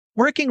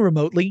Working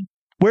remotely,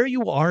 where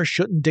you are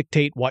shouldn't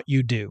dictate what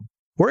you do.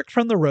 Work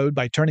from the road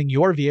by turning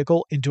your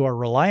vehicle into a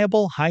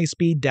reliable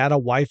high-speed data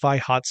Wi-Fi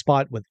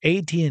hotspot with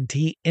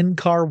AT&T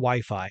in-car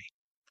Wi-Fi.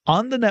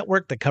 On the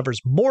network that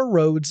covers more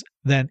roads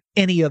than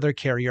any other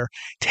carrier,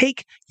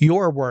 take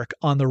your work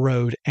on the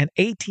road and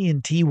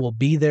AT&T will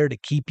be there to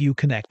keep you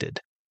connected.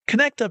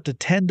 Connect up to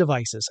 10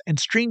 devices and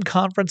stream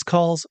conference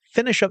calls,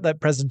 finish up that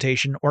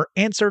presentation, or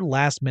answer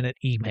last-minute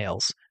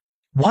emails.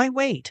 Why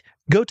wait?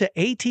 Go to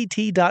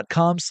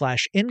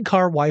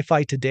att.com/in-car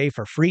Wi-Fi today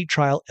for free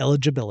trial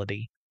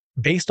eligibility.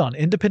 Based on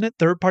independent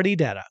third-party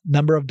data,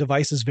 number of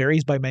devices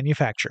varies by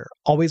manufacturer.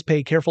 Always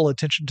pay careful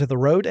attention to the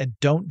road and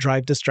don't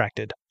drive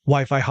distracted.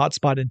 Wi-Fi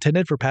hotspot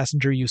intended for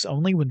passenger use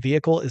only when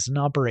vehicle is in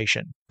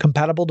operation.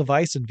 Compatible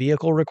device and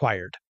vehicle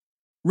required.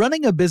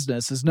 Running a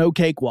business is no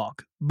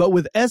cakewalk, but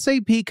with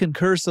SAP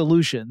Concur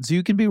Solutions,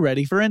 you can be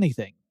ready for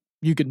anything.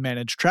 You can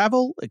manage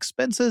travel,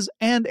 expenses,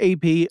 and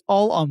AP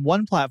all on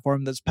one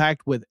platform that's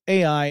packed with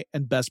AI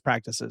and best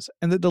practices,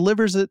 and that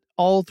delivers it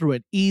all through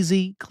an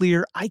easy,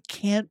 clear, I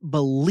can't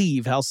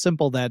believe how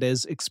simple that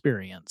is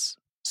experience.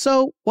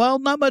 So, while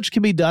not much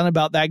can be done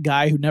about that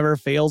guy who never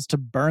fails to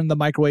burn the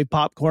microwave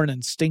popcorn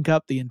and stink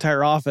up the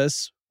entire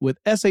office, with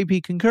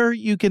SAP Concur,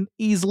 you can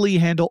easily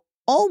handle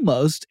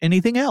almost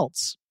anything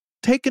else.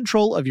 Take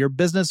control of your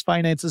business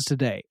finances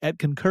today at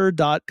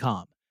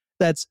Concur.com.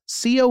 That's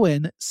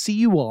CONCUR.com.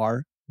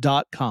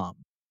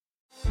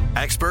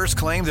 Experts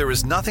claim there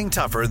is nothing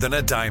tougher than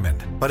a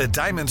diamond. But at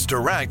Diamonds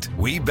Direct,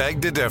 we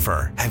beg to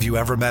differ. Have you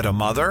ever met a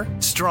mother?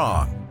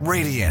 Strong,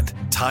 radiant,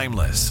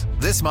 timeless.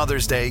 This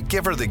Mother's Day,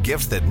 give her the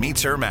gift that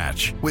meets her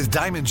match. With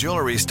diamond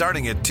jewelry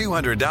starting at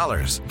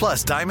 $200.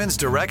 Plus Diamonds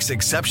Direct's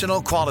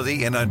exceptional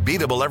quality and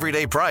unbeatable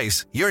everyday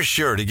price, you're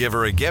sure to give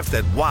her a gift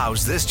that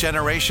wows this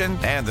generation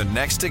and the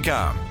next to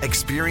come.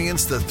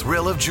 Experience the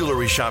thrill of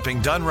jewelry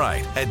shopping done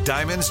right at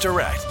Diamonds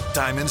Direct.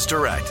 Diamonds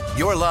Direct.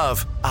 Your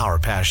love, our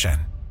passion.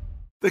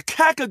 The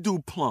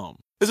Kakadu plum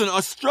is an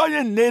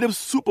Australian native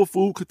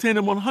superfood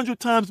containing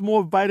 100 times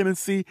more vitamin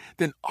C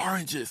than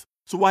oranges.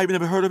 So why have you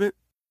never heard of it?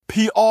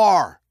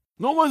 PR.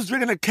 No one's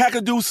drinking a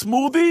Kakadu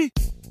smoothie?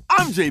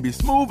 I'm JB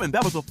Smoove, and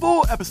that was a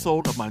full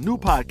episode of my new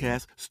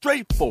podcast,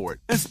 Straightforward,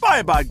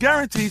 inspired by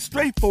guaranteed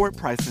straightforward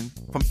pricing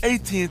from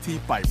AT&T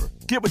Fiber.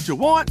 Get what you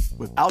want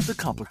without the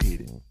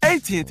complicated.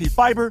 AT&T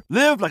Fiber,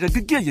 live like a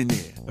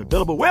gigillionaire.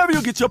 Available wherever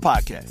you get your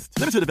podcasts.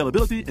 Limited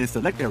availability in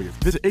select areas.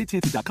 Visit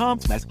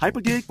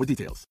AT&T.com/hypergig for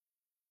details.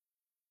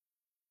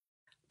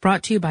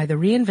 Brought to you by the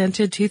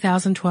reinvented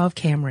 2012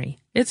 Camry.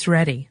 It's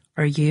ready.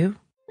 Are you?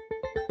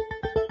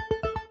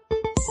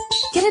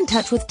 Get in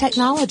touch with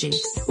technology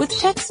with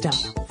Tech Stuff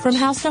from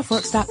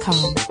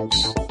HowStuffWorks.com.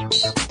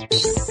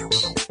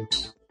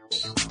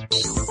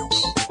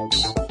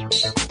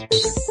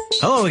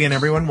 Hello again,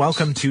 everyone.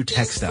 Welcome to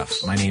Tech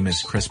Stuff. My name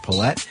is Chris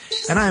Pollette,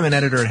 and I'm an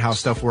editor at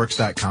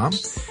HowStuffWorks.com.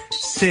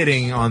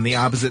 Sitting on the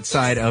opposite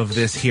side of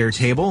this here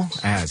table,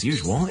 as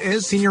usual,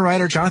 is senior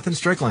writer Jonathan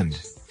Strickland.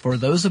 For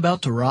those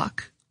about to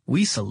rock,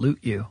 we salute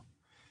you.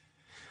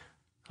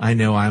 I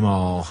know I'm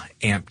all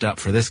amped up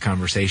for this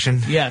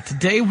conversation. Yeah,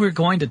 today we're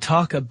going to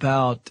talk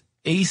about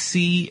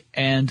AC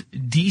and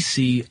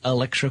DC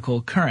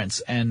electrical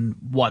currents and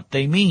what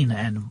they mean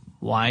and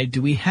why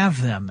do we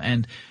have them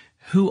and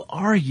who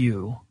are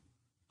you?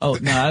 Oh,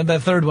 no, the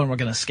third one we're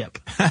going to skip.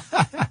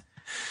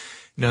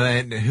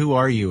 No, Who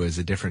Are You is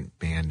a different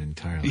band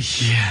entirely.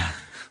 Yeah.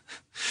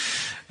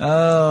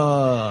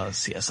 Oh,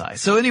 CSI.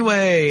 So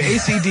anyway,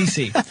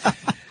 AC/DC.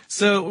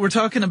 So we're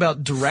talking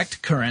about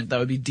direct current, that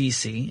would be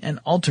DC, and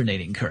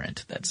alternating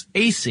current, that's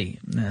AC.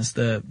 And that's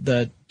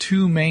the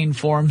two main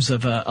forms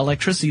of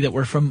electricity that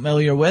we're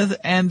familiar with,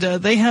 and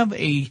they have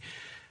a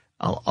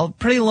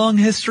pretty long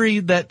history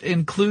that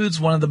includes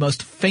one of the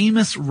most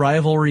famous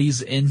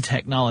rivalries in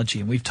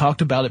technology. And we've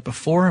talked about it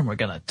before, and we're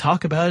going to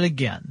talk about it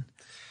again.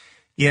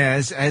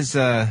 Yeah,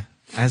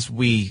 as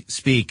we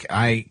speak,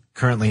 I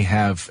currently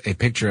have a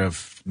picture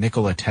of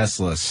Nikola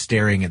Tesla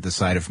staring at the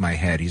side of my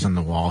head. He's on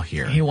the wall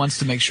here. He wants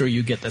to make sure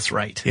you get this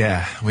right.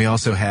 Yeah, we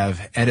also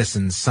have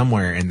Edison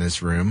somewhere in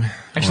this room.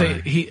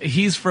 Actually,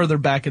 he's further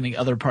back in the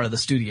other part of the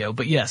studio,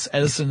 but yes,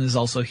 Edison is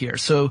also here.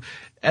 So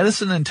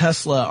Edison and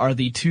Tesla are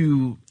the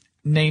two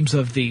names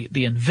of the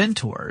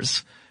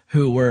inventors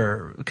who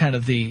were kind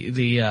of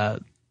the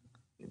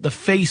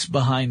face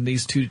behind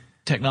these two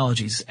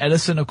technologies.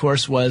 Edison, of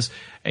course, was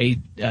a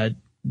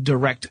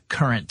direct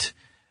current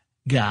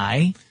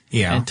guy.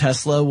 Yeah. And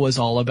Tesla was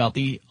all about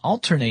the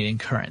alternating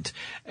current.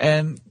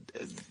 And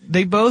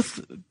they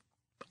both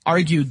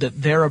argued that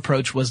their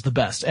approach was the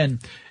best. And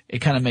it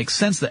kind of makes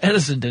sense that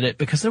Edison did it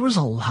because there was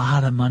a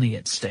lot of money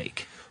at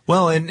stake.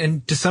 Well,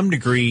 and to some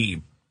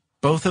degree,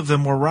 both of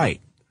them were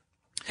right.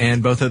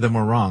 And both of them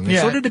were wrong. It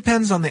sort of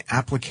depends on the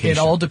application. It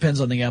all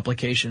depends on the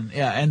application.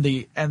 Yeah. And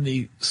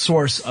the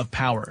source of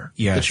power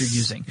that you're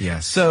using.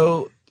 Yes.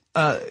 So,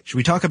 should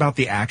we talk about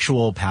the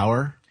actual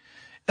power?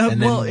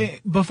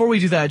 Before we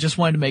do that, I just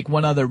wanted to make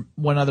one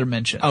other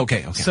mention.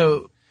 Okay.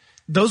 So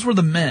those were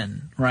the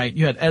men, right?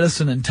 You had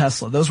Edison and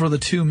Tesla. Those were the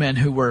two men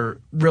who were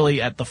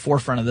really at the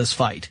forefront of this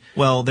fight.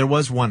 Well, there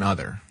was one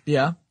other.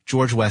 Yeah?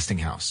 George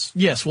Westinghouse.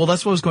 Yes, well,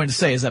 that's what I was going to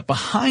say, is that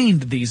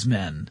behind these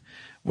men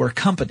were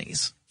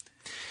companies.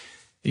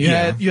 You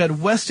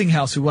had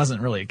Westinghouse, who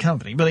wasn't really a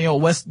company, but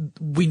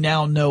we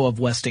now know of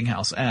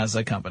Westinghouse as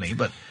a company,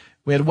 but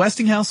we had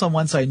Westinghouse on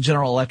one side and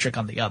General Electric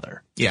on the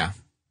other. Yeah.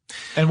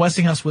 And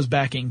Westinghouse was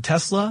backing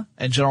Tesla,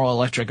 and General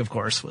Electric, of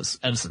course, was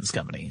Edison's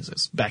company. It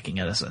was backing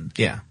Edison.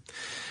 Yeah.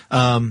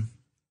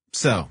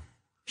 So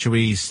should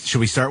we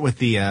start with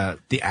the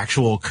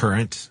actual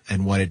current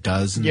and what it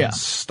does and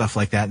stuff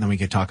like that, and then we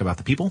could talk about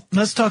the people?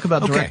 Let's talk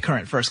about direct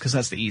current first, because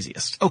that's the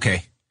easiest.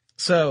 Okay.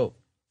 So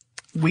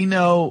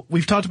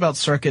we've talked about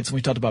circuits and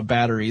we talked about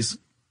batteries.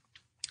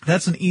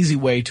 That's an easy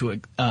way to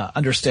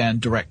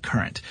understand direct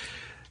current.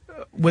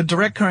 With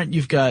direct current,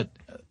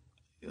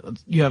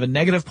 you have a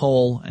negative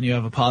pole and you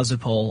have a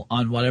positive pole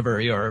on whatever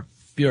your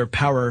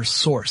power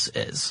source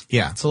is.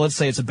 Yeah. So let's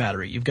say it's a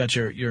battery. You've got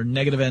your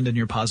negative end and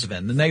your positive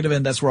end. The negative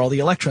end, that's where all the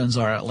electrons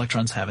are.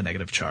 Electrons have a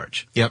negative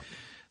charge. Yep.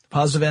 The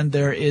positive end,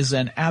 there is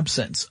an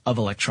absence of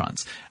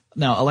electrons.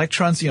 Now,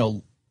 electrons,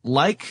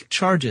 like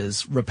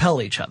charges,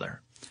 repel each other.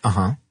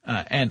 Uh-huh.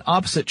 And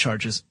opposite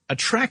charges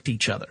attract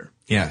each other.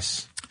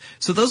 Yes.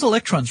 So those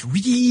electrons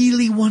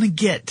really want to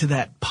get to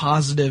that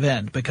positive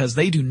end because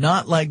they do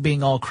not like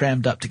being all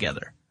crammed up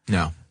together.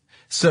 No.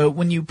 So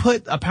when you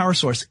put a power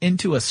source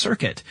into a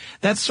circuit,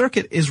 that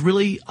circuit is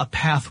really a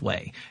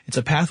pathway. It's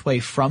a pathway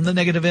from the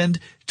negative end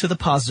to the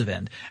positive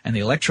end. And the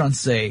electrons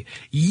say,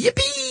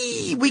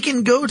 yippee, we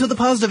can go to the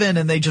positive end.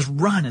 And they just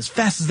run as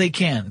fast as they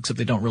can, except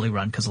they don't really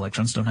run because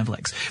electrons don't have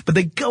legs. But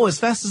they go as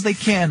fast as they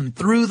can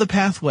through the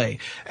pathway.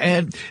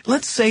 And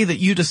let's say that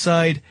you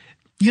decide,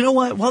 you know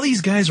what? While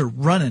these guys are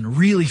running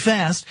really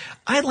fast,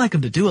 I'd like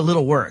them to do a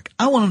little work.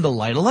 I want them to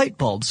light a light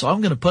bulb, so I'm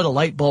going to put a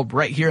light bulb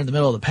right here in the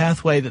middle of the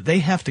pathway that they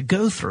have to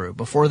go through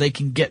before they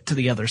can get to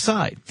the other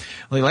side.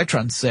 Well, the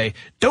electrons say,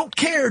 don't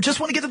care, just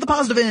want to get to the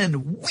positive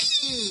end.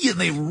 Whee! And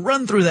they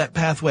run through that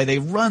pathway. They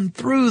run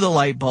through the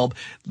light bulb.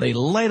 They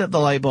light up the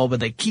light bulb,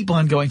 and they keep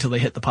on going till they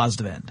hit the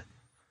positive end.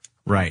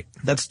 Right.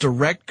 That's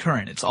direct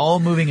current. It's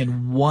all moving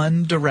in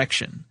one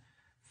direction.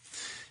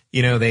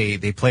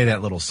 They play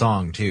that little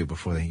song too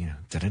before they,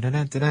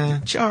 da-da-da-da-da-da.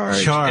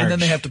 Charge. And then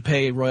they have to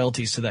pay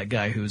royalties to that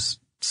guy who's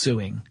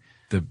suing.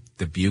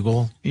 The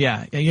bugle?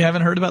 Yeah. You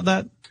haven't heard about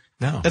that?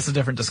 No. That's a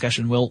different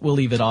discussion. We'll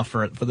leave it off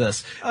for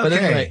this.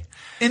 Okay.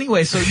 But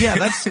anyway, so yeah,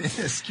 that's,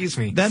 excuse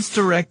me. That's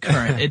direct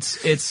current.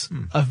 It's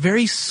a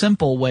very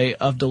simple way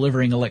of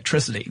delivering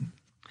electricity.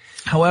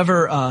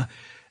 However,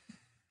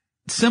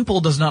 simple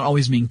does not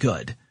always mean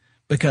good,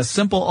 because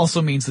simple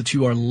also means that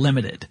you are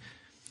limited.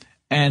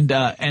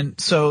 And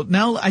so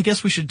now I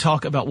guess we should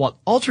talk about what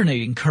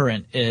alternating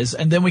current is,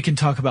 and then we can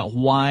talk about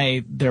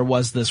why there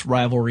was this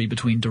rivalry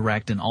between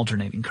direct and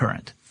alternating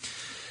current.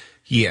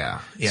 Yeah.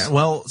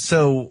 Well,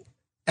 so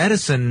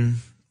Edison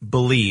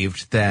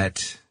believed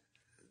that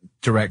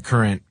direct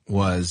current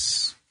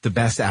was the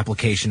best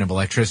application of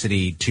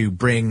electricity to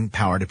bring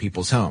power to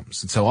people's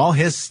homes. And so all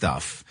his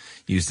stuff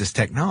used this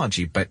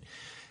technology, but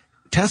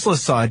Tesla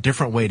saw a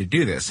different way to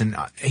do this, and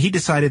he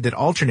decided that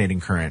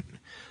alternating current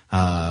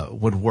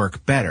would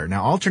work better.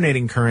 Now,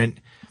 alternating current,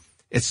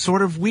 it's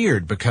sort of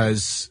weird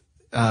because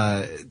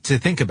to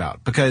think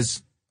about,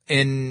 because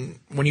when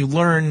you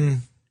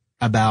learn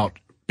about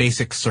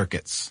basic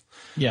circuits,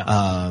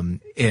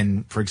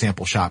 in, for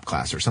example, shop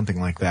class or something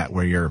like that,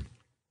 where you're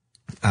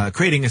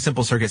creating a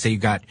simple circuit, say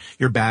you've got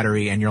your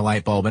battery and your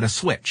light bulb and a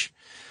switch,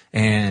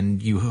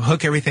 and you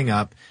hook everything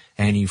up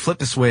and you flip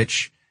the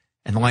switch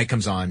and the light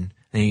comes on,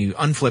 then you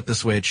unflip the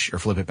switch or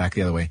flip it back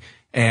the other way,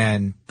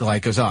 and the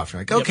light goes off.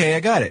 You're like, okay,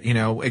 I got it.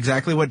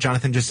 Exactly what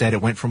Jonathan just said.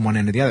 It went from one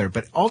end to the other.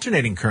 But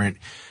alternating current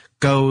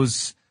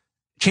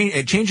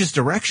it changes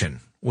direction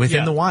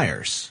within the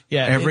wires.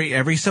 Yeah.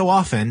 Every so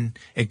often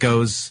it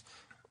goes,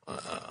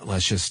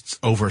 let's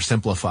just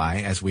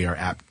oversimplify, as we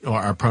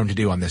are prone to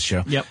do on this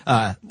show. Yep.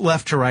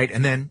 Left to right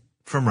and then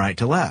from right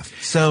to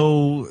left.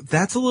 So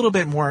that's a little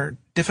bit more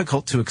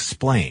difficult to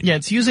explain. Yeah,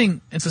 it's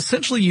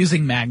essentially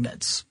using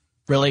magnets.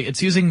 Really,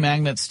 it's using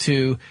magnets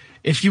to,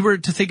 if you were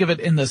to think of it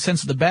in the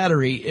sense of the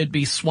battery, it'd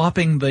be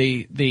swapping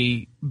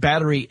the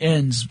battery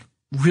ends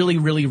really,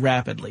 really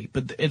rapidly.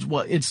 But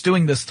it's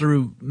doing this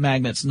through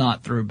magnets,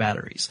 not through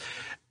batteries.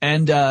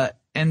 And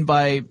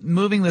by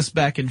moving this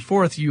back and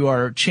forth, you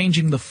are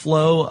changing the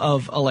flow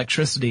of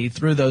electricity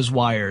through those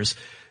wires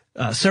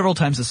several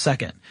times a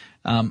second.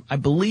 I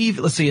believe,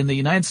 in the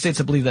United States,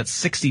 I believe that's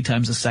 60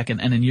 times a second,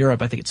 and in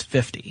Europe, I think it's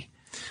 50.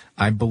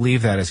 I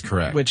believe that is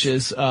correct. Which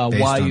is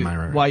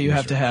why you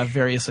have to have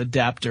various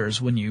adapters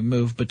when you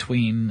move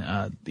between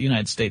the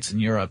United States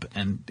and Europe,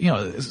 and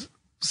this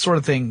sort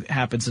of thing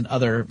happens in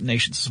other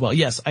nations as well.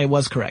 Yes, I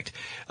was correct.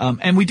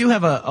 And we do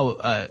have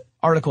a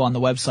article on the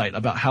website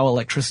about how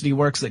electricity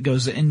works that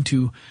goes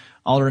into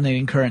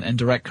alternating current and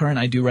direct current.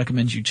 I do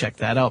recommend you check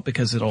that out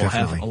because it'll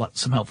have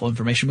some helpful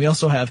information. We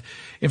also have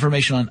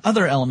information on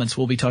other elements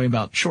we'll be talking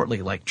about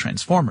shortly, like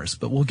transformers,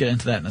 but we'll get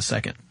into that in a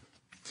second.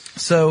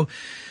 So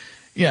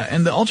Yeah,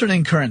 and the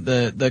alternating current,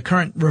 the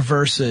current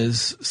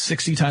reverses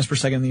 60 times per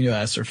second in the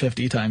U.S. or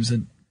 50 times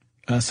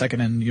a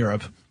second in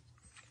Europe.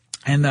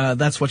 And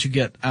that's what you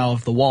get out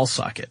of the wall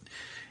socket.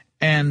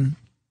 And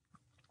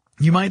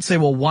you might say,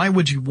 well, why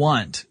would you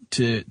want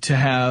to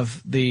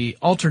have the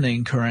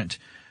alternating current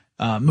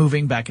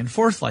moving back and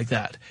forth like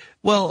that?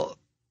 Well,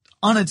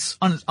 on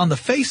the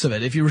face of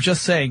it, if you were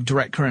just saying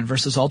direct current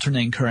versus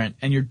alternating current,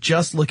 and you're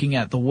just looking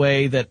at the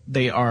way that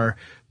they are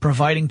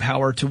providing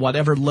power to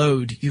whatever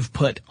load you've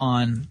put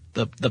on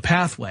the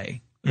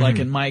pathway, like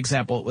in my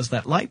example, it was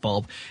that light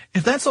bulb.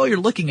 If that's all you're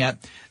looking at,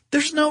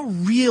 there's no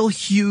real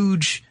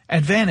huge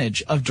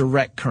advantage of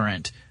direct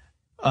current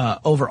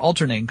over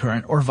alternating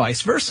current or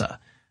vice versa.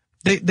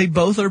 They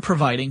both are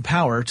providing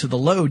power to the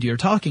load you're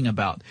talking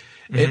about.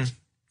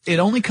 It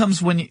only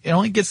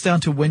gets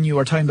down to when you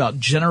are talking about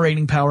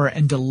generating power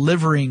and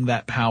delivering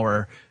that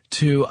power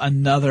to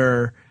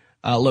another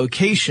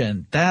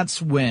location.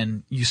 That's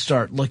when you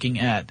start looking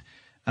at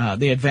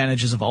the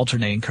advantages of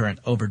alternating current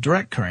over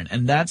direct current.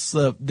 And that's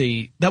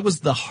that was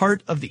the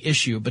heart of the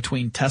issue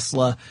between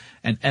Tesla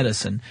and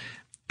Edison.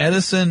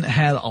 Edison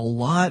had a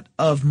lot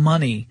of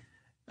money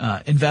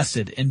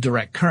invested in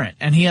direct current,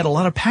 and he had a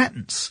lot of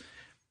patents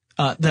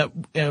that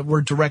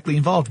were directly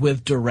involved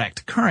with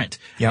direct current.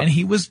 Yep. And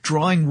he was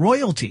drawing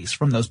royalties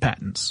from those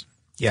patents.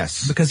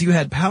 Yes. Because you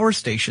had power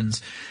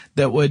stations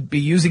that would be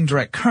using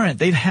direct current.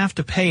 They'd have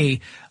to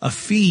pay a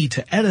fee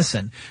to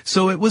Edison.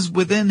 So it was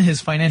within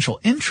his financial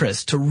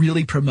interest to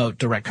really promote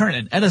direct current.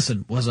 And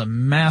Edison was a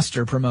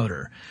master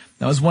promoter.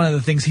 That was one of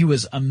the things he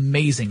was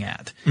amazing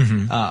at.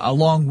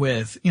 Along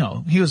with,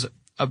 he was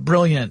a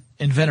brilliant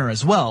inventor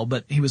as well,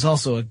 but he was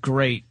also a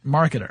great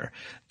marketer.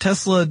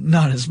 Tesla,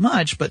 not as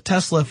much, but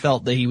Tesla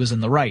felt that he was in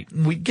the right.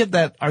 And we get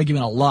that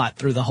argument a lot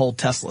through the whole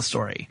Tesla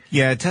story.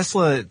 Yeah,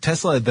 Tesla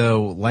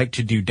though liked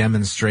to do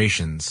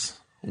demonstrations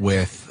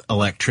with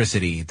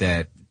electricity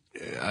that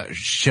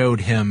showed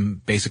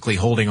him basically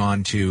holding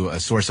on to a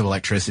source of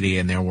electricity,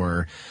 and there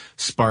were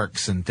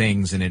sparks and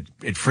things, and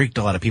it freaked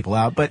a lot of people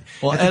out. But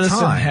well, at the Edison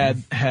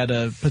time, had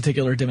a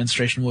particular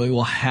demonstration we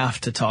will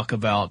have to talk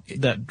about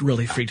that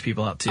really freaked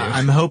people out too.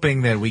 I'm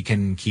hoping that we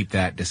can keep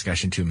that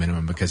discussion to a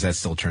minimum, because that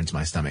still turns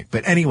my stomach.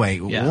 But anyway,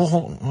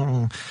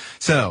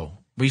 so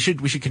we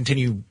should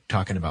continue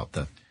talking about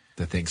the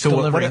thing. So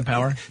delivering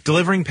power.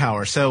 Delivering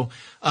power. So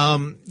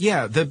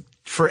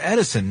for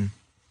Edison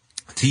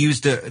to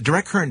use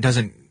direct current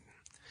doesn't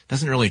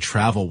really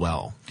travel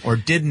well, or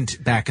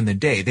didn't back in the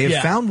day. They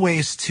have found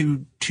ways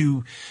to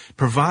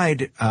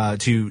provide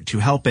to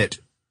help it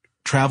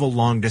travel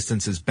long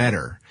distances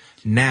better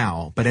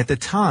now, but at the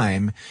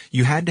time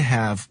you had to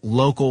have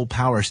local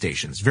power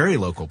stations, very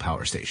local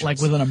power stations, like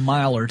within a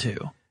mile or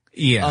two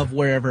of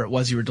wherever it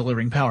was you were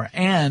delivering power.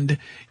 And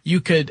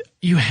you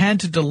had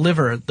to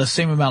deliver the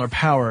same amount of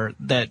power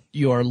that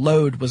your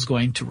load was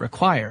going to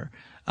require.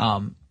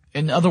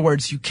 In other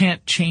words, you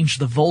can't change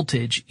the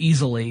voltage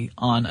easily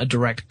on a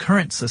direct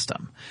current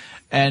system.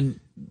 And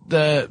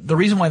the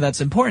reason why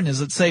that's important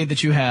is, let's say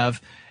that you have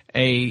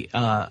a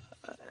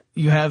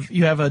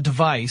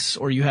device,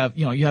 or you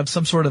have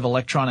some sort of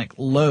electronic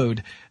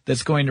load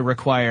that's going to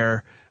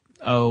require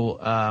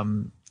a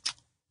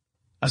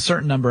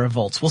certain number of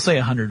volts. We'll say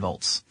 100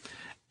 volts.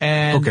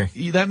 And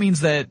that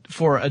means that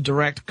for a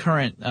direct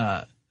current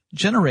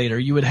generator,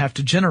 you would have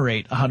to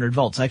generate 100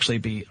 volts, actually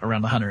be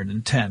around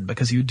 110,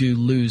 because you do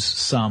lose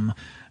some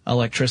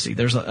electricity.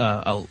 There's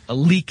a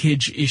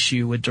leakage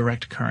issue with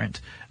direct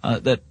current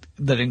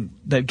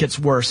that gets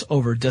worse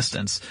over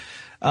distance.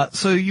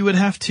 So you would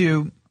have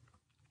to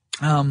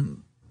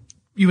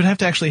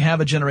actually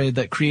have a generator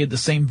that created the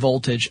same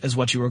voltage as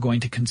what you were going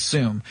to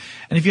consume.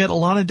 And if you had a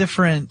lot of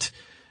different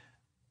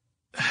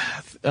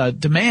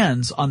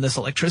demands on this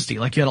electricity,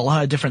 like you had a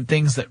lot of different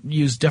things that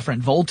use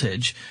different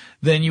voltage,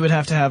 then you would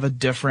have to have a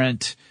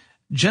different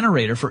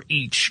generator for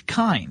each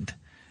kind.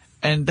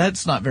 And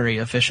that's not very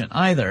efficient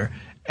either.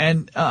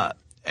 And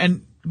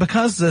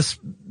because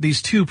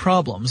these two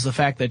problems, the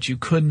fact that you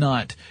could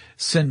not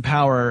send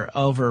power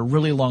over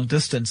really long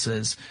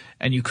distances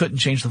and you couldn't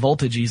change the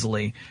voltage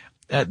easily,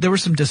 there were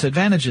some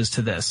disadvantages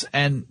to this.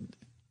 And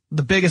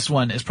the biggest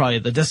one is probably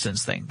the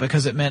distance thing,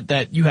 because it meant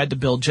that you had to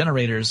build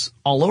generators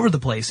all over the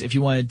place if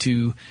you wanted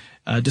to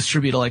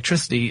distribute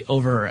electricity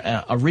over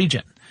a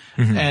region.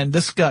 And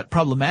this got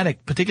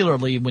problematic,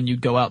 particularly when you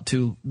go out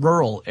to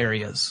rural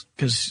areas,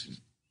 because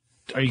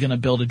are you going to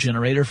build a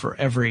generator for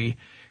every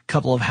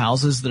couple of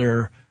houses that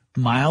are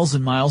miles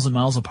and miles and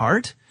miles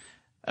apart?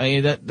 I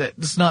mean,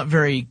 that's not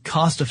very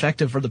cost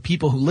effective for the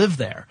people who live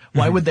there.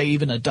 Why would they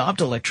even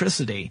adopt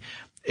electricity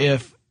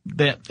if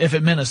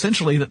it meant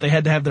essentially that they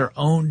had to have their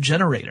own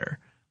generator?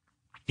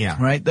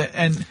 Yeah. Right.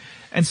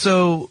 And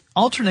so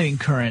alternating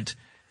current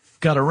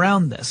got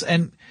around this.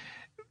 And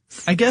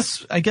I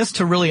guess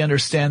to really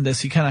understand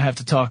this, you kind of have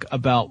to talk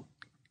about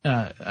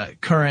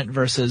current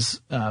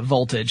versus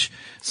voltage.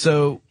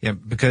 So yeah,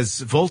 because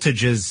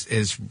voltage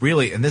is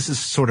really, and this is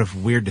sort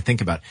of weird to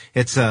think about,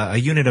 it's a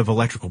unit of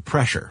electrical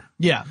pressure.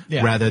 Yeah.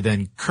 Rather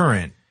than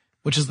current,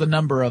 which is the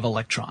number of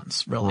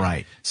electrons, really.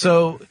 Right.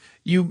 So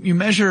you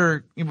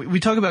measure, we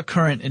talk about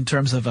current in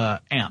terms of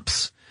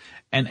amps,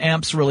 and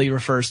amps really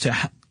refers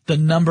to the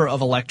number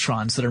of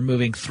electrons that are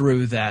moving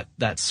through that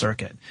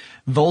circuit.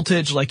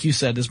 Voltage, like you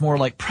said, is more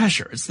like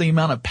pressure. It's the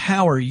amount of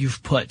power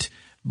you've put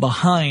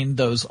behind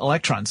those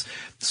electrons.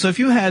 So if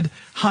you had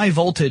high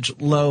voltage,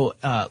 low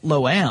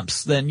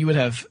amps, then you would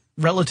have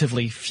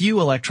relatively few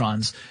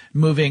electrons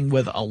moving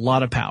with a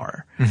lot of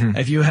power. Mm-hmm.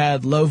 If you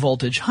had low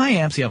voltage, high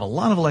amps, you have a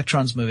lot of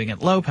electrons moving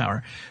at low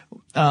power.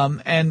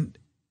 And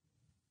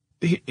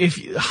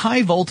if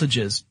high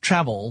voltages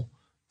travel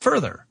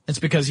further, it's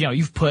because,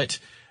 you've put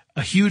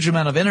a huge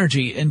amount of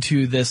energy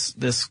into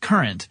this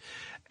current,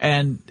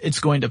 and it's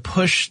going to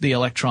push the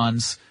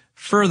electrons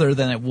further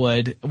than it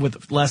would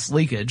with less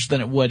leakage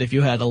than it would if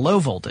you had a low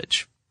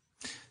voltage.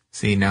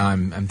 See, now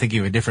I'm thinking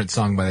of a different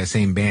song by the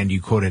same band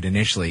you quoted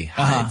initially.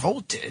 High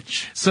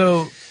voltage.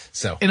 So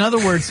in other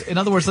words,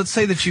 let's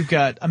say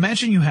that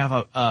imagine you have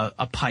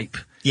a pipe.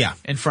 Yeah.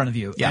 In front of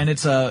you. Yeah. And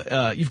it's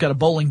you've got a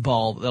bowling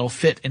ball that'll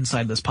fit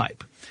inside this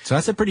pipe. So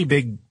that's a pretty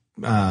big,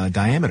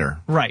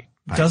 diameter. Right.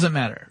 Doesn't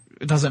matter.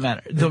 It doesn't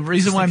matter. The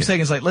reason why I'm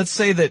saying is, like, let's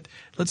say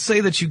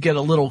that you get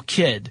a little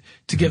kid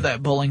to give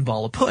that bowling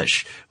ball a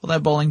push. Well,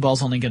 that bowling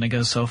ball's only going to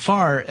go so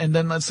far. And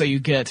then let's say you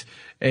get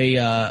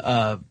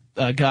a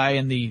guy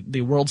in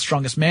the World's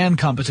Strongest Man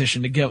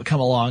competition to come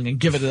along and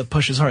give it a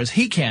push as hard as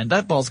he can.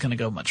 That ball's going to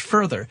go much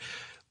further.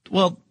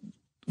 Well,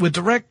 with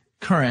direct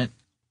current,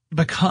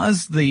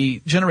 because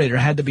the generator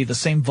had to be the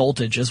same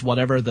voltage as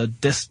whatever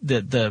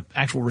the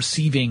actual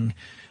receiving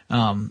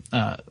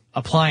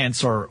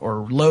appliance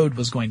or load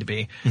was going to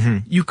be,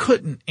 you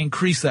couldn't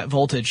increase that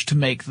voltage to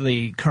make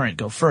the current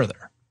go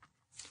further.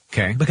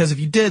 Okay. Because if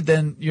you did,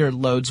 then your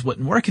loads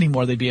wouldn't work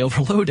anymore. They'd be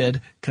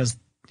overloaded because,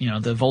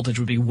 the voltage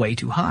would be way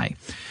too high.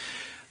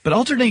 But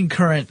alternating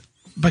current,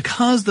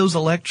 because those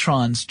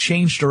electrons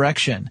change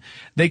direction,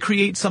 they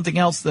create something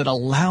else that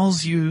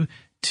allows you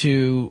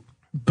to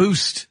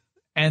boost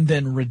and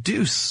then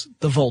reduce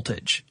the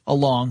voltage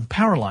along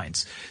power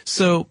lines.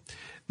 So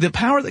the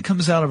power that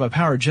comes out of a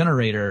power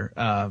generator,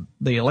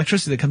 the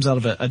electricity that comes out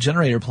of a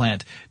generator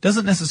plant,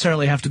 doesn't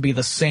necessarily have to be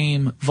the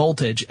same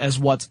voltage as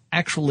what's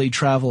actually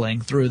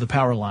traveling through the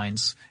power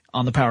lines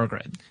on the power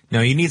grid.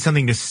 No, you need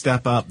something to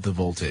step up the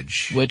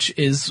voltage. Which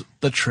is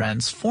the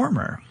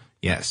transformer.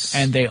 Yes.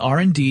 And they are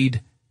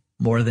indeed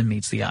more than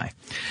meets the eye.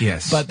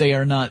 Yes. But they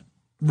are not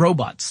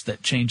robots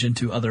that change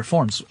into other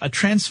forms. A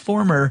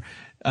transformer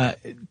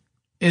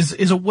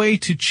is a way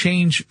to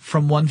change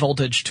from one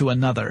voltage to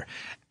another.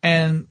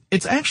 And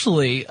it's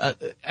actually,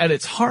 at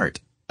its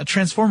heart, a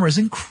transformer is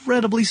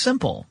incredibly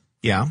simple.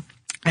 Yeah.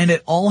 And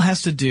it all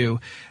has to do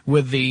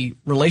with the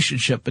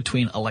relationship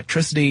between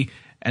electricity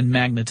and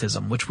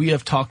magnetism, which we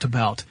have talked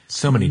about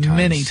so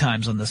many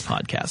times on this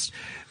podcast.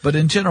 But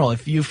in general,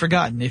 if you've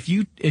forgotten, if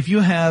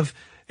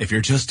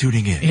you're just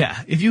tuning in.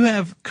 Yeah. If you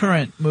have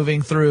current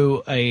moving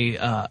through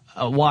a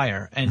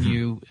wire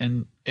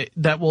and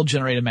that will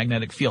generate a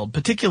magnetic field,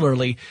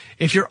 particularly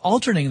if you're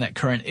alternating that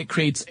current, it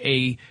creates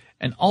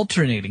an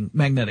alternating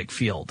magnetic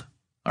field.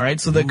 All right.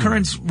 So the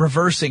current's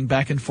reversing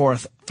back and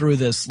forth through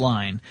this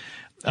line.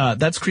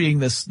 That's creating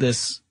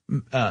this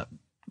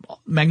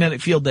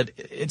magnetic field that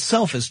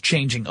itself is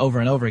changing over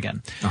and over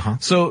again. Uh-huh.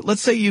 So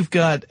let's say you've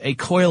got a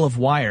coil of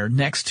wire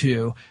next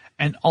to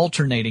an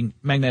alternating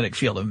magnetic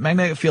field, a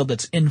magnetic field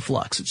that's in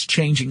flux. It's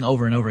changing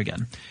over and over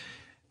again.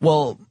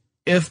 Well,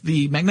 if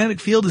the magnetic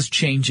field is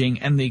changing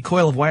and the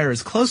coil of wire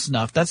is close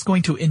enough, that's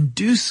going to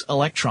induce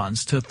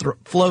electrons to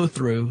flow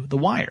through the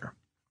wire.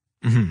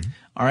 Mm-hmm.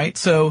 All right.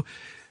 So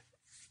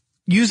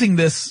using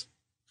this,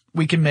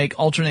 we can make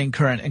alternating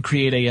current and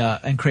create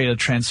a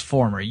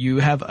transformer. You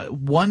have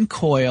one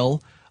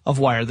coil of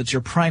wire that's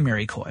your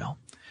primary coil.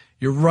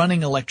 You're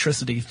running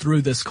electricity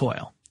through this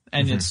coil,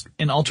 and it's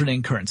in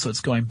alternating current, so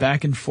it's going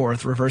back and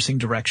forth, reversing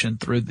direction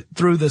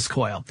through this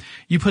coil.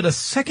 You put a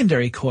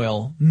secondary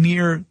coil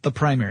near the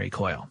primary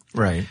coil.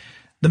 Right.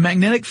 The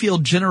magnetic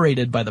field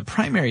generated by the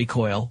primary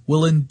coil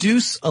will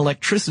induce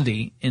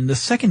electricity in the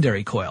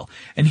secondary coil.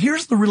 And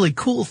here's the really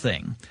cool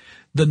thing.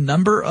 The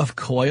number of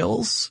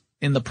coils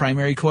in the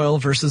primary coil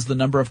versus the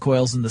number of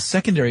coils in the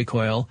secondary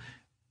coil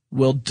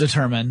will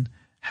determine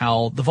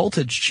how the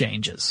voltage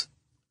changes.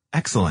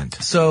 Excellent.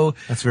 So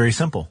that's very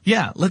simple.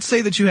 Yeah. Let's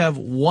say that you have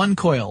one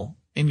coil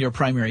in your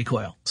primary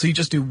coil. So you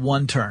just do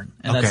one turn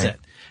and that's it.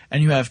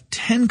 And you have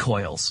 10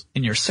 coils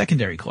in your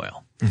secondary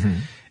coil. Mm-hmm.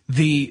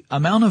 The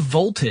amount of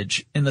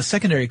voltage in the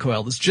secondary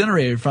coil that's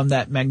generated from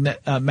that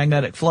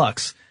magnetic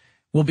flux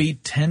will be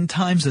 10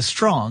 times as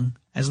strong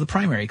as the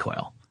primary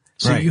coil.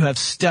 So you have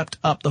stepped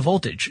up the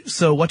voltage.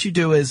 So what you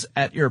do is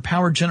at your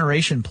power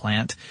generation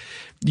plant,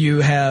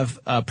 you have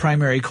a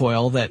primary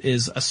coil that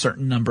is a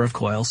certain number of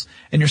coils,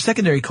 and your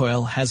secondary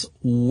coil has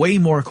way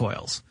more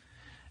coils.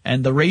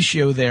 And the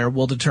ratio there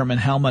will determine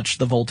how much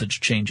the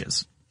voltage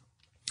changes.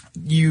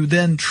 You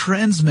then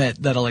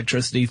transmit that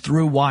electricity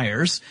through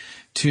wires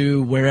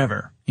to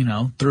wherever,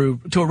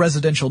 to a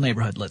residential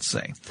neighborhood, let's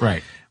say.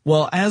 Right.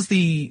 Well, as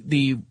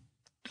the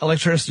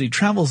electricity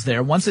travels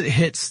there, once it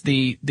hits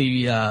the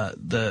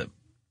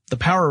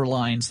power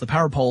lines, the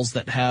power poles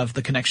that have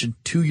the connection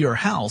to your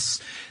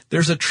house,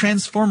 there's a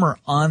transformer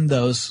on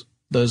those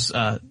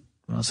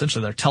well,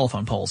 essentially they're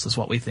telephone poles is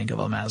what we think of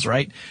them as,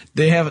 right?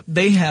 They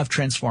have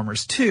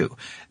transformers too.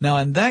 Now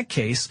in that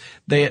case,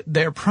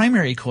 their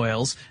primary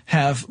coils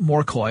have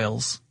more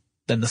coils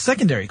than the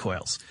secondary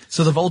coils.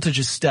 So the voltage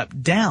is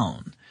stepped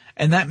down.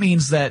 And that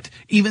means that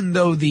even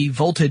though the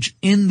voltage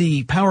in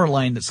the power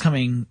line that's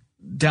coming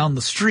down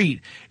the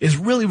street is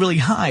really, really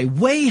high,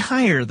 way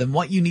higher than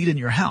what you need in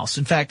your house.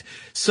 In fact,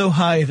 so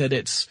high that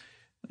it's,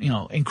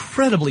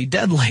 incredibly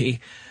deadly.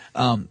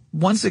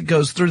 Once it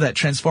goes through that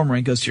transformer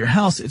and goes to your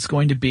house, it's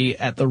going to be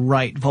at the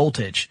right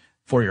voltage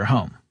for your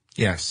home.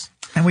 Yes.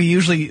 And we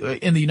usually,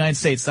 in the United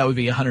States, that would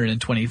be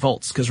 120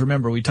 volts. Because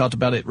remember, we talked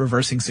about it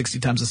reversing 60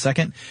 times a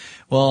second.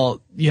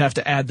 Well, you have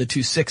to add the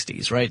two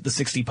 60s, right? The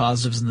 60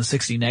 positives and the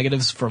 60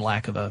 negatives, for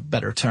lack of a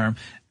better term.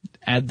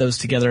 Add those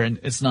together, and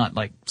it's not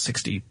like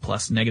 60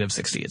 plus negative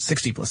 60. It's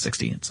 60 plus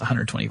 60. It's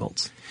 120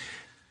 volts.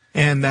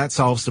 And that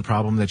solves the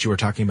problem that you were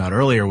talking about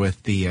earlier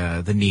with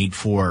the need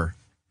for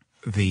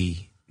the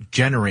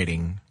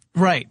generating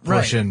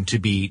portion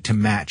to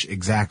match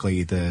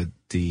exactly the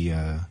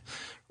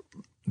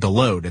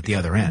load at the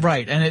other end.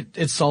 Right. And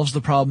it solves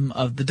the problem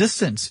of the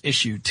distance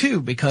issue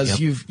too, because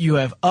you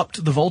have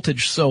upped the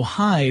voltage so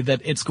high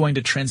that it's going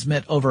to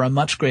transmit over a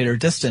much greater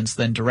distance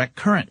than direct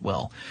current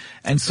will.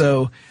 And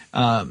so,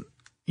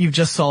 you've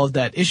just solved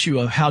that issue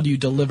of how do you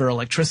deliver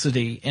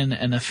electricity in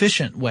an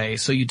efficient way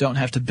so you don't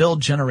have to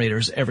build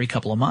generators every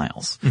couple of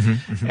miles.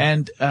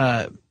 And,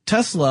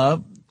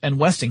 Tesla and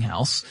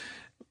Westinghouse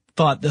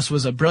thought this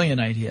was a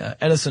brilliant idea.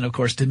 Edison, of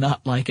course, did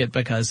not like it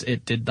because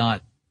it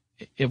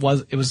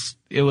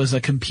was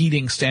a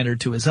competing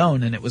standard to his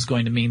own, and it was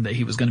going to mean that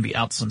he was going to be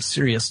out some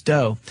serious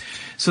dough.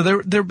 So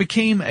there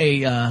became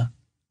a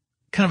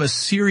kind of a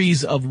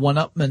series of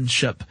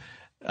one-upmanship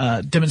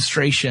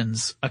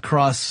demonstrations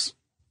across,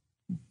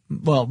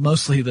 well,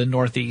 mostly the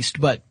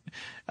Northeast, but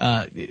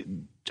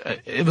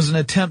it was an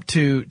attempt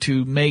to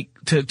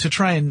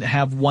try and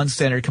have one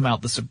standard come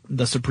out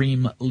the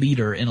supreme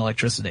leader in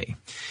electricity.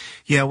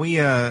 Yeah,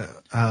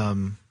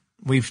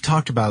 we've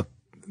talked about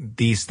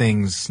these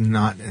things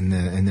not in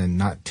the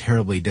not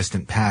terribly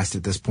distant past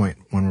at this point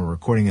when we're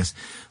recording this.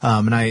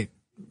 And I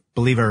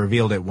believe I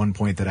revealed at one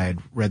point that I had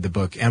read the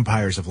book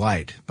Empires of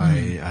Light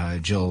by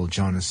Jill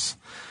Jonas.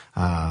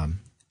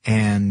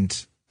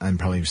 And I'm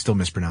probably still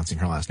mispronouncing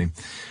her last name.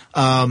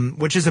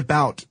 Which is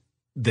about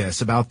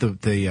this, about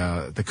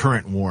the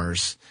current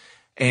wars.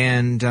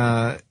 And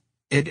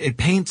it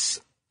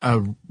paints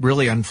a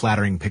really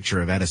unflattering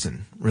picture of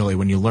Edison, really,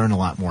 when you learn a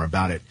lot more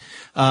about it.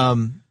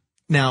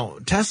 Now,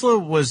 Tesla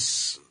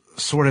was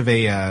sort of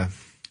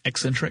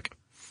eccentric.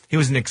 He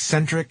was an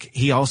eccentric.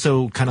 He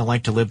also kind of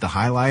liked to live the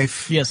high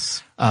life.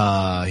 Yes.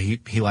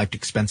 He liked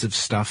expensive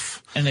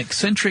stuff. An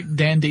eccentric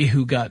dandy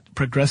who got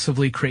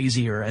progressively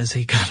crazier as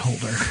he got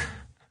older.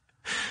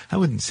 I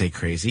wouldn't say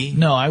crazy.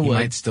 No, I would. He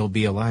might still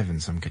be alive in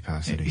some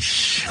capacity.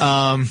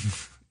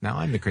 Now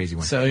I'm the crazy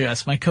one. So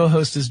yes, my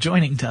co-host is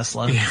joining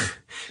Tesla. Yeah.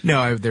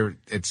 No,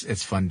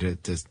 it's fun to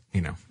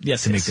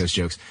make those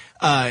jokes.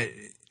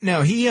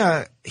 No,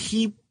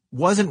 he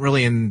wasn't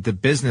really in the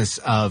business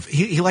of,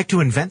 he liked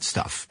to invent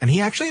stuff. And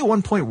he actually at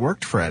one point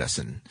worked for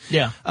Edison.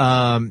 Yeah.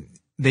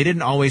 They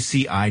didn't always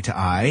see eye to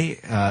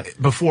eye,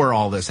 before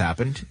all this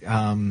happened.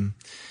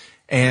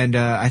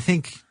 I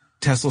think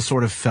Tesla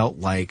sort of felt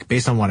like,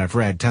 based on what I've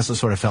read, Tesla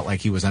sort of felt like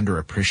he was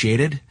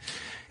underappreciated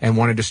and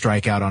wanted to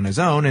strike out on his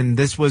own. And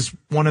this was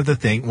one of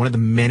the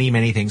many,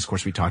 many things. Of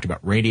course, we talked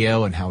about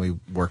radio and how he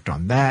worked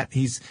on that.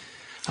 He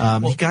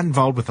got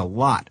involved with a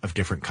lot of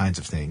different kinds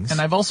of things. And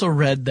I've also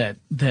read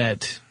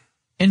that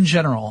in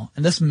general,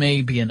 and this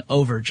may be an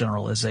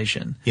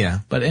overgeneralization. Yeah.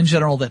 But in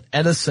general, that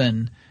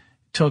Edison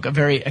took a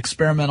very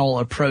experimental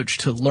approach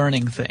to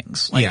learning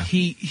things. Like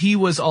he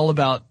was all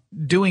about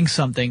doing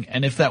something,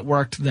 and if that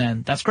worked,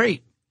 then that's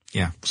great.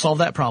 Yeah. Solve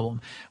that problem.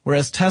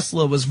 Whereas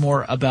Tesla was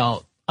more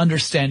about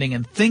understanding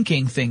and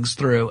thinking things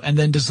through and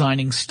then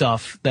designing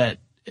stuff that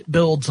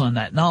builds on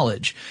that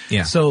knowledge.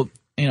 Yeah. So,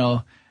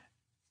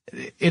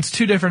 it's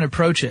two different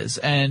approaches,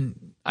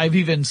 and I've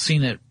even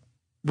seen it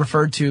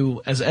referred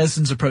to as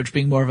Edison's approach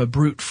being more of a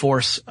brute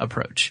force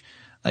approach.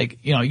 Like,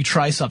 you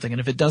try something,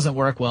 and if it doesn't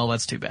work, well,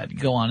 that's too bad. You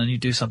go on and you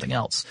do something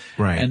else.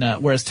 Right.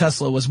 And whereas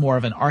Tesla was more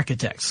of an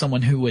architect,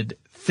 someone who would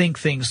think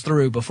things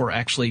through before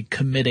actually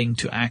committing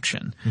to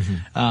action.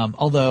 Mm-hmm.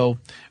 Although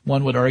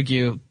one would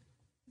argue,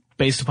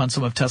 based upon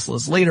some of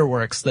Tesla's later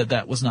works,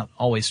 that was not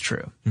always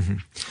true. Mm-hmm.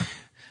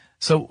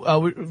 So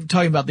we're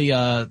talking about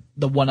the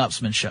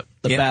one-upsmanship,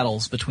 the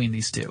battles between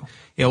these two.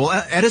 Yeah,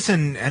 well,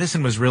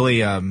 Edison was really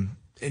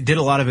did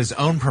a lot of his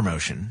own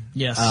promotion.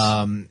 Yes.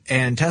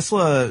 And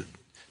Tesla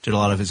did a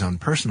lot of his own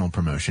personal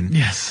promotion.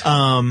 Yes.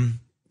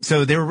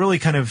 So they were really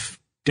kind of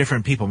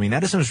different people. I mean,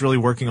 Edison was really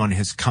working on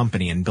his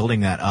company and building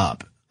that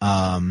up.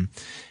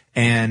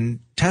 And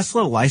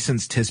Tesla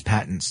licensed his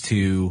patents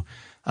to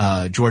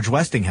George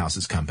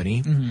Westinghouse's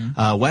company.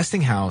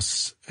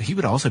 Westinghouse, he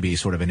would also be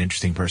sort of an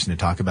interesting person to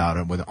talk about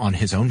on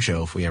his own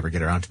show if we ever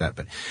get around to that.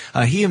 But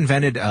he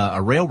invented a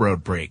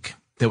railroad brake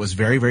that was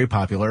very, very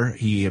popular.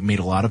 He made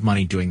a lot of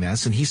money doing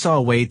this, and he saw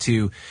a way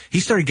he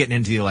started getting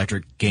into the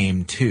electric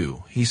game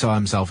too. He saw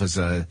himself as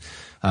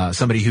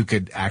somebody who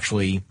could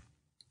actually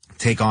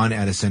take on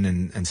Edison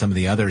and some of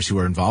the others who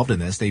were involved in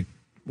this. They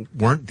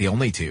weren't the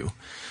only two.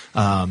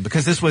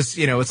 Because this was,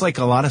 it's like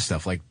a lot of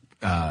stuff, like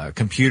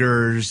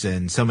computers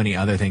and so many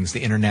other things,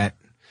 the internet,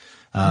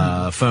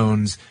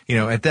 phones.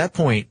 At that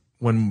point,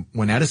 when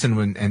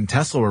Edison and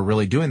Tesla were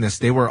really doing this,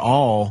 there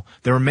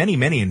were many,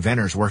 many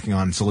inventors working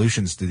on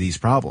solutions to these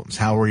problems.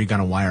 How were you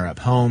going to wire up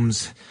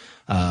homes,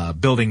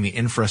 building the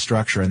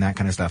infrastructure and that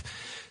kind of stuff?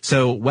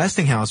 So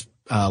Westinghouse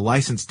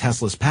licensed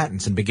Tesla's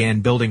patents and began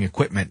building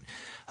equipment.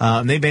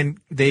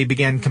 They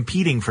began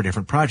competing for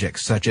different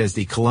projects, such as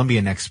the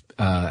Columbian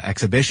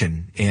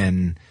exhibition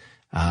in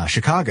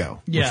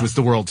Chicago, which was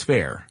the World's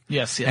Fair.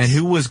 Yes. And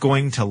who was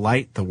going to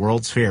light the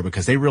World's Fair?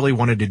 Because they really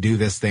wanted to do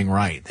this thing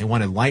right. They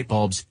wanted light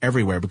bulbs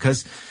everywhere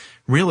because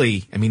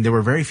really, there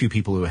were very few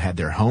people who had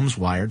their homes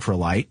wired for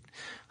light.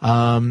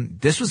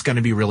 This was going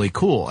to be really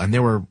cool.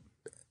 And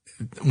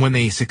when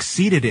they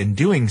succeeded in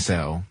doing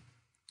so,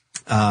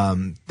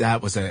 that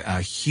was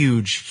a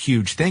huge,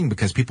 huge thing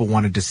because people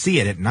wanted to see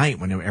it at night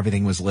when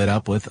everything was lit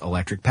up with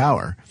electric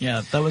power.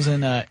 Yeah, that was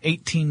in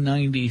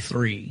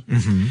 1893.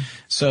 Mm-hmm.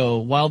 So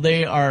while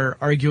they are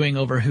arguing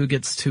over who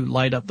gets to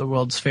light up the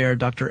World's Fair,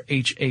 Dr.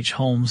 H.H.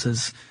 Holmes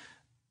is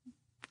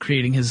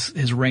creating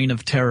his reign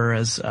of terror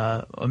as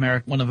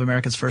one of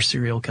America's first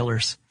serial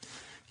killers.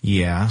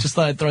 Yeah. Just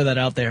thought I'd throw that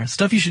out there.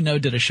 Stuff You Should Know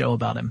did a show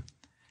about him.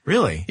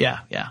 Really? Yeah.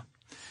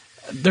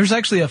 There's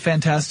actually a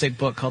fantastic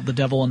book called The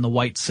Devil in the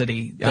White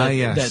City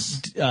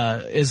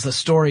that is the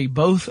story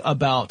both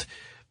about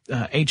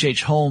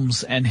H.H.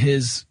 Holmes and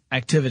his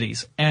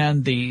activities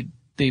and the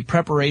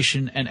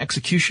preparation and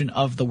execution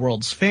of the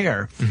World's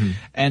Fair. Mm-hmm.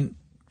 And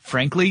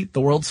frankly,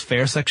 the World's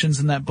Fair sections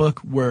in that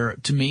book were,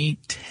 to me,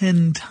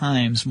 10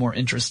 times more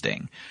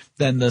interesting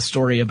than the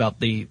story about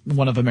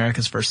one of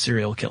America's first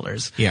serial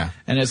killers. Yeah.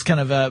 And it's kind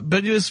of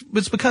but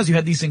it's because you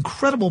had these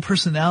incredible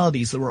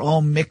personalities that were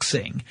all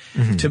mixing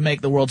to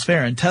make the World's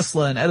Fair. And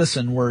Tesla and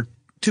Edison were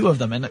two of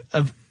them. And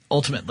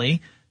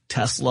ultimately,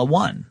 Tesla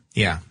won.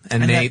 Yeah.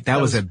 And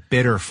that was a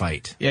bitter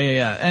fight.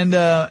 Yeah.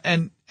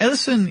 And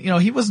Edison,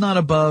 he was not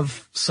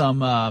above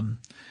some,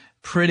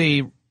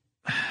 pretty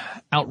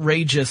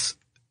outrageous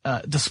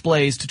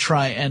displays to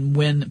try and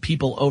win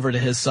people over to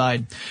his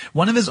side.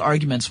 One of his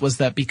arguments was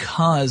that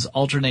because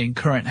alternating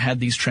current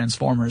had these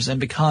transformers and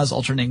because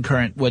alternating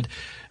current would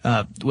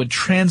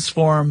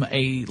transform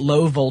a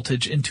low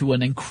voltage into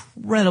an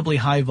incredibly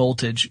high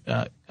voltage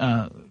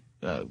flow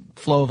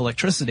of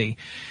electricity,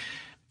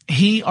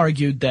 he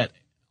argued that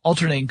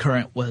alternating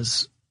current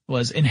was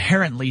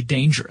inherently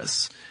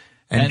dangerous.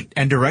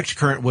 And direct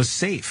current was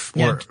safe,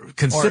 or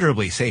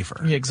considerably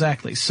safer.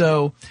 Exactly.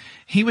 So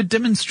he would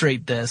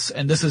demonstrate this,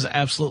 and this is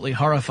absolutely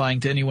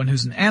horrifying to anyone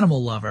who's an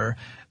animal lover,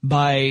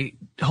 by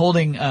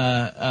holding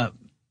a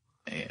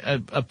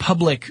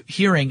public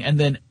hearing and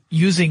then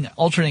using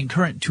alternating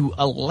current to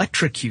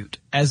electrocute,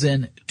 as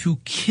in to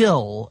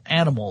kill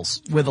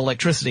animals with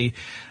electricity.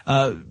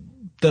 Probably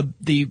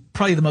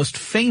the most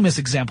famous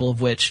example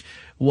of which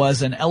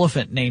was an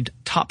elephant named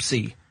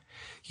Topsy.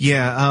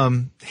 Yeah,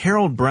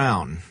 Harold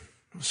Brown,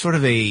 sort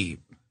of a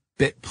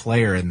bit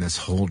player in this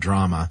whole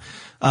drama,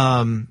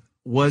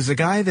 was a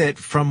guy that,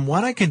 from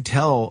what I can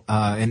tell,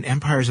 in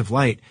Empires of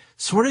Light,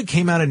 sort of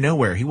came out of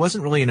nowhere. He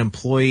wasn't really an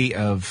employee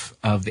of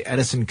the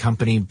Edison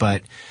company,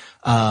 but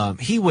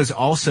he was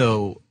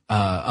also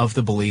of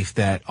the belief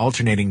that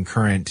alternating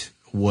current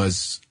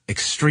was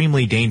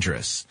extremely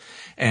dangerous.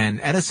 And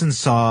Edison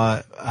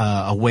saw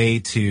a way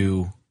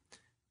to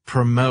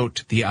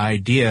promote the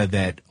idea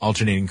that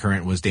alternating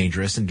current was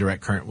dangerous and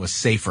direct current was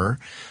safer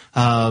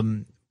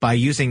by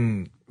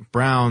using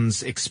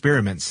Brown's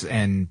experiments.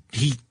 And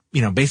he,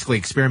 basically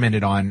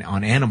experimented on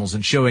animals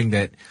and showing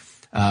that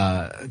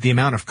the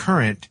amount of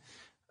current,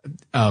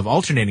 of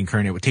alternating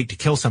current it would take to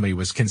kill somebody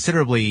was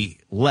considerably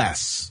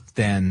less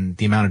than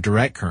the amount of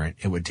direct current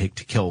it would take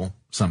to kill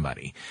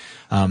somebody.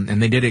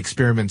 And they did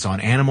experiments on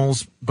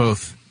animals,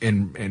 both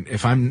in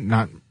if I'm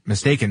not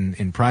mistaken,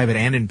 in private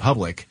and in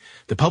public.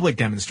 The public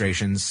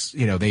demonstrations,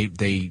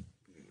 they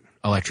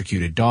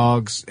electrocuted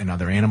dogs and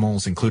other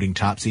animals, including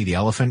Topsy the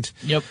elephant.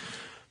 Yep.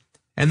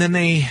 And then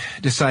they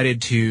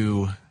decided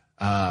to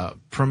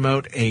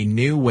promote a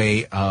new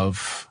way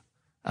of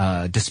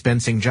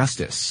dispensing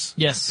justice.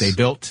 Yes. They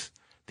built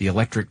the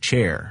electric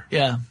chair.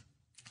 Yeah.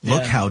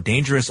 Look how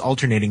dangerous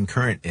alternating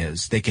current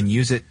is. They can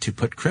use it to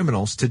put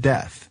criminals to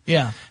death.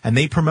 Yeah. And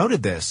they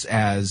promoted this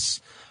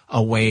as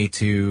a way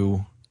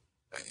to,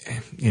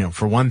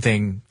 for one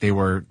thing, they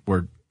were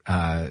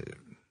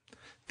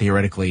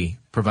theoretically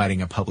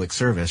providing a public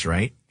service,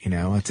 right?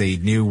 It's a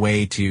new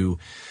way to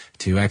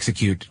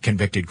execute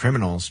convicted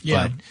criminals.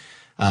 Yeah.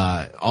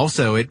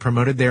 Also, it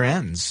promoted their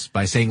ends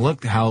by saying,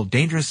 look how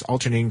dangerous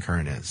alternating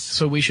current is.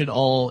 So we should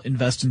all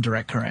invest in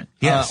direct current.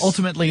 Yes.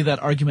 Ultimately,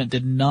 that argument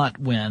did not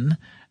win.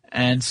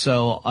 And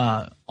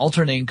so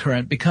alternating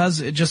current,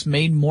 because it just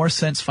made more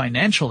sense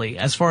financially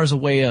as far as a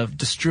way of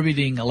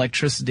distributing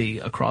electricity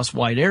across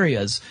wide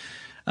areas,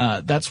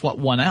 that's what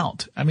won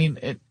out. I mean,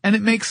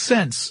 it makes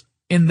sense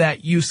in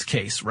that use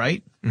case,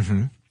 right?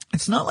 Mm-hmm.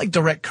 It's not like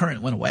direct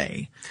current went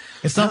away.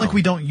 It's not like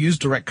we don't use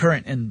direct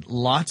current in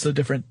lots of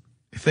different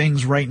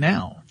things right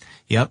now.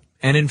 Yep.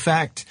 And in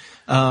fact,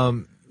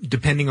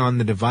 depending on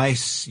the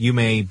device, you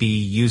may be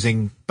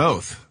using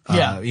both.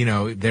 Yeah.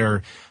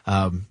 There,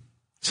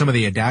 some of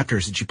the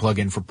adapters that you plug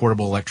in for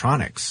portable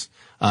electronics,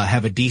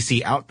 have a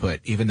DC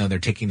output, even though they're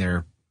taking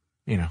their,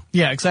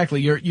 Yeah,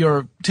 exactly.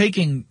 You're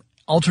taking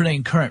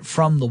alternating current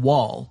from the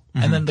wall,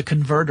 and then the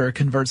converter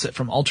converts it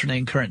from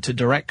alternating current to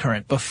direct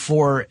current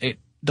before it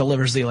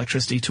delivers the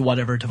electricity to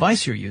whatever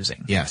device you're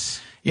using.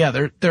 Yes. Yeah,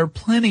 there are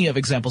plenty of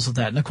examples of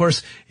that. And of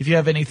course, if you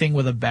have anything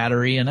with a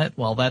battery in it,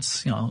 well,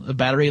 that's, the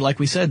battery, like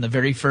we said in the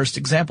very first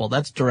example,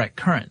 that's direct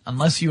current.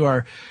 Unless you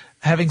are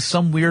having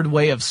some weird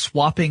way of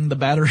swapping the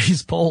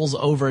battery's poles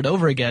over and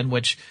over again,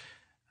 which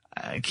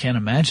I can't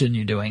imagine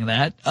you doing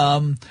that.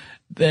 Then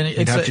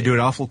You'd have to do it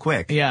awful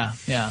quick. Yeah.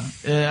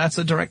 That's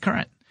a direct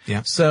current.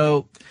 Yeah.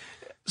 So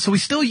we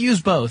still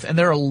use both, and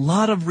there are a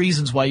lot of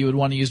reasons why you would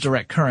want to use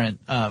direct current,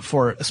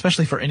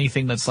 especially for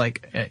anything that's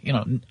like,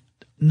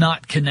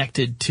 not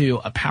connected to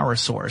a power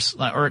source,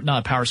 or not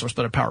a power source,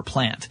 but a power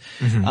plant.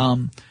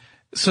 Mm-hmm.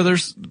 So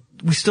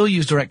we still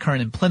use direct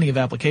current in plenty of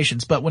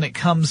applications, but when it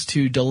comes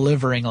to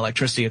delivering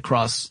electricity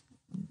across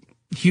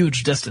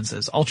huge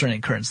distances,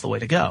 alternating current's the way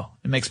to go.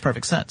 It makes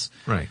perfect sense.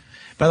 Right.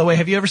 By the way,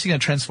 have you ever seen a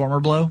transformer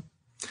blow?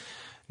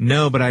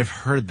 No, but I've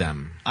heard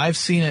them. I've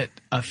seen it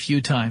a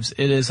few times.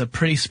 It is a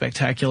pretty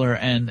spectacular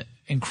and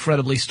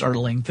incredibly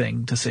startling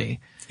thing to see.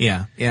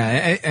 Yeah.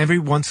 Every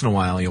once in a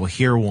while, you'll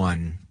hear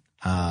one,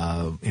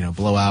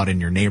 blow out in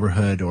your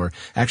neighborhood, or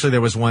actually there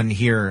was one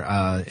here,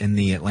 in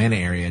the Atlanta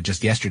area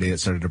just yesterday that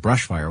started a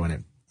brush fire when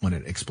it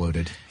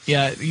exploded.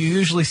 Yeah, you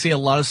usually see a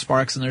lot of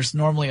sparks, and there's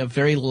normally a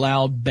very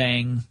loud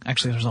bang.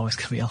 Actually, there's always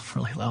going to be a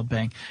really loud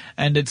bang.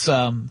 And it's,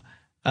 I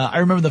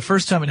remember the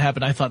first time it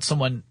happened, I thought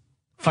someone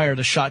fired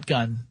a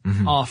shotgun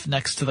off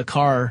next to the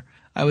car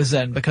I was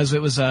in, because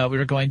it was, we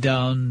were going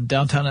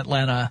downtown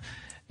Atlanta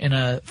in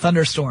a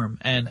thunderstorm,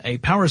 and a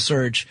power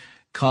surge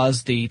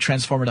caused the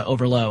transformer to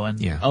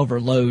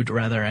overload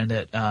rather, and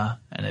it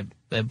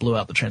blew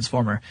out the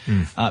transformer.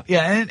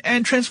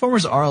 And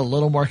transformers are a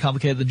little more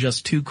complicated than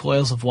just two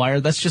coils of wire.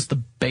 That's just the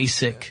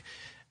basic.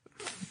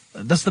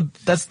 That's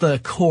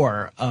the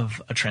core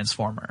of a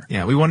transformer.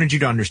 Yeah, we wanted you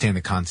to understand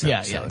the concept.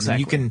 Yeah,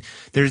 exactly.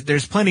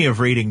 There's plenty of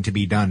reading to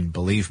be done,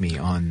 believe me,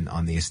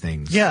 on these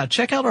things. Yeah,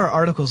 check out our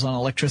articles on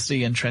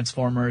electricity and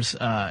transformers.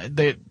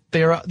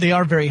 They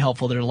are very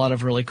helpful. There are a lot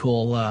of really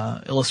cool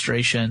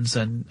illustrations,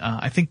 and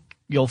I think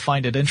you'll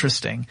find it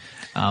interesting.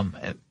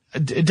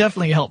 It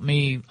definitely helped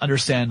me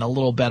understand a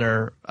little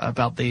better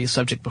about the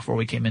subject before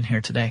we came in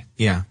here today.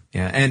 Yeah.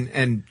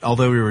 And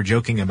although we were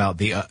joking about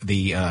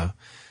the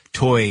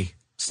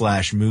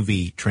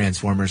toy/movie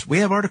Transformers, we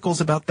have articles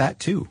about that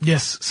too.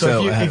 Yes.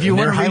 So if you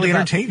want to read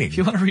entertaining. If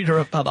you want to read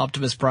about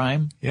Optimus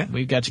Prime,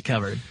 we've got you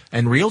covered.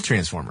 And real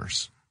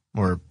Transformers,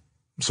 or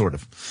sort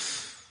of.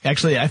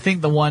 Actually, I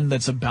think the one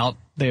that's about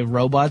the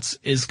robots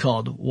is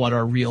called "What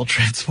Are Real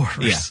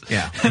Transformers?"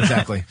 Yeah,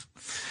 exactly.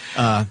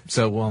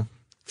 So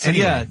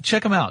yeah,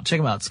 check them out.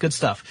 It's good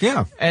stuff.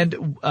 Yeah.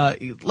 And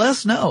let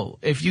us know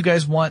if you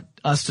guys want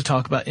us to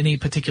talk about any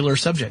particular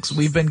subjects.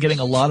 We've been getting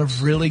a lot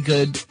of really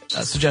good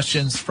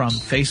suggestions from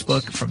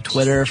Facebook, from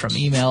Twitter, from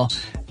email.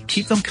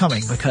 Keep them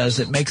coming, because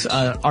it makes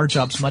our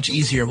jobs much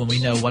easier when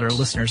we know what our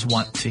listeners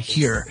want to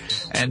hear.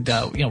 And,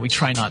 we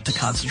try not to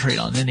concentrate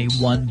on any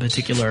one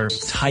particular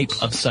type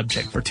of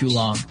subject for too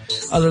long,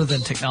 other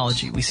than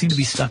technology. We seem to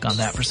be stuck on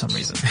that for some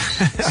reason.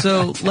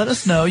 So let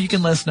us know. You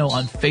can let us know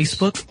on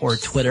Facebook or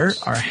Twitter.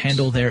 Our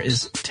handle there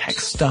is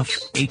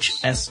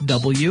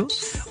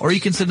TechStuffHSW, or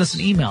you can send us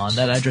an email, and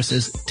that address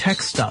is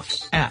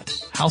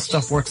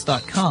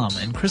techstuff@howstuffworks.com.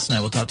 And Chris and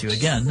I will talk to you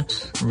again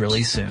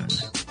really soon.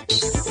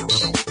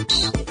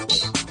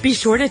 Be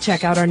sure to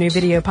check out our new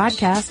video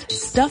podcast,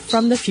 Stuff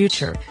from the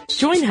Future.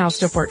 Join How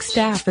Stuff Works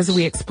staff as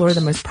we explore the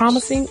most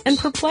promising and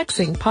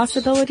perplexing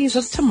possibilities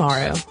of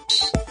tomorrow.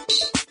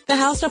 The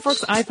How Stuff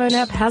Works iPhone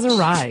app has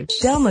arrived.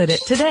 Download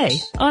it today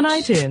on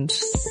iTunes.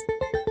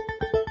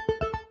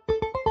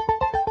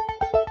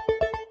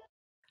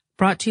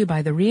 Brought to you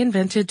by the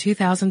reinvented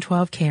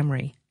 2012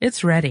 Camry.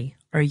 It's ready.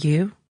 Are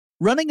you?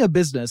 Running a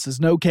business is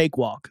no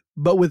cakewalk,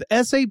 but with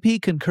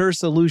SAP Concur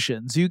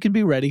Solutions, you can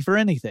be ready for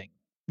anything.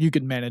 You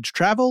can manage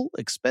travel,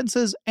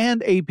 expenses,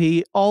 and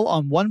AP all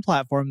on one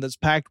platform that's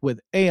packed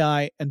with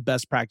AI and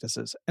best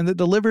practices, and that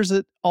delivers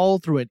it all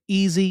through an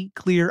easy,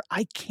 clear,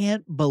 I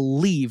can't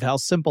believe how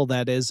simple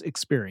that is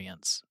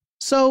experience.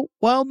 So,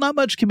 while not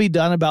much can be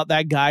done about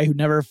that guy who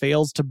never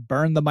fails to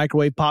burn the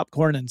microwave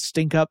popcorn and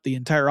stink up the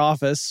entire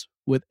office,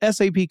 with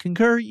SAP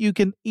Concur, you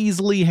can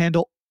easily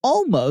handle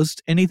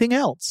almost anything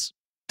else.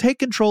 Take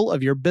control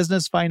of your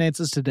business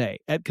finances today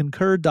at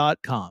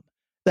Concur.com.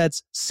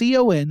 That's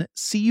CONCUR.com.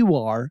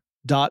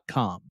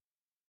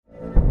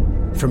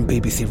 From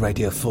BBC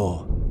Radio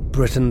 4,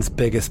 Britain's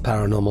biggest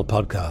paranormal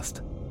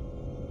podcast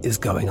is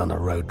going on a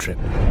road trip.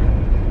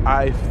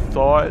 I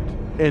thought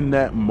in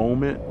that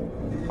moment,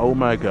 oh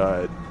my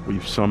God,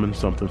 we've summoned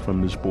something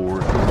from this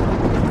board.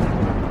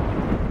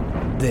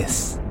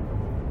 This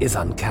is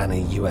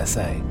Uncanny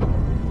USA.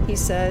 He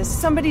says,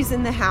 somebody's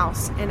in the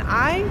house, and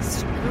I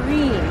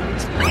screamed.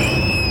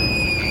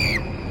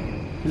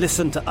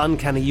 Listen to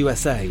Uncanny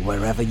USA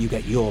wherever you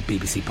get your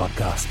BBC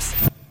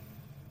podcasts,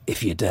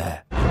 if you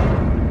dare.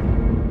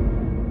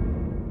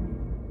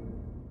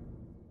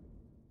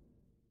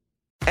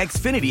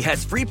 Xfinity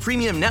has free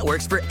premium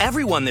networks for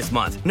everyone this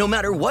month, no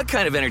matter what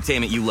kind of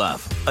entertainment you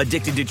love.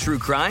 Addicted to true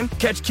crime?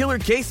 Catch killer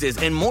cases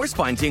and more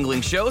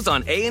spine-tingling shows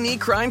on A&E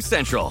Crime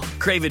Central.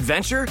 Crave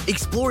adventure?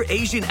 Explore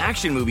Asian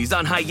action movies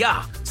on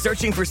Hi-YAH.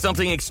 Searching for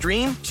something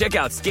extreme? Check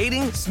out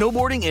skating,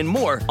 snowboarding, and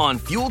more on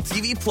Fuel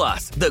TV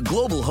Plus, the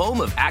global home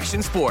of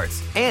action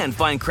sports. And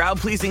find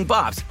crowd-pleasing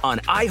bops on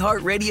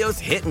iHeartRadio's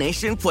Hit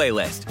Nation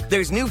playlist.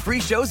 There's new free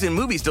shows and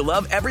movies to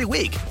love every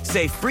week.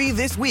 Say free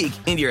this week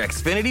in your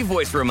Xfinity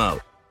voice remote.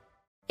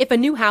 If a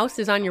new house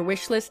is on your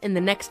wish list in the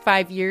next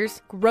 5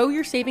 years, grow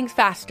your savings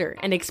faster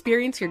and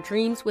experience your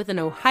dreams with an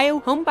Ohio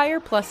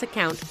Homebuyer Plus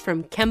account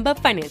from Kemba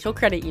Financial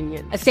Credit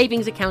Union. A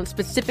savings account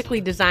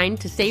specifically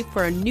designed to save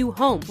for a new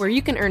home, where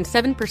you can earn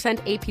 7%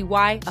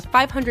 APY,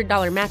 a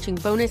 $500 matching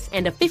bonus,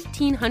 and a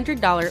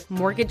 $1,500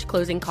 mortgage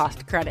closing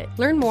cost credit.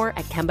 Learn more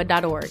at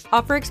Kemba.org.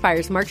 Offer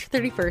expires March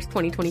 31st,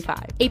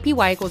 2025.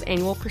 APY equals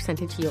annual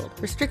percentage yield.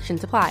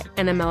 Restrictions apply.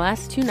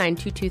 NMLS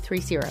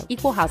 292230.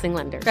 Equal housing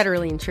lender.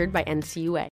 Federally insured by NCUA.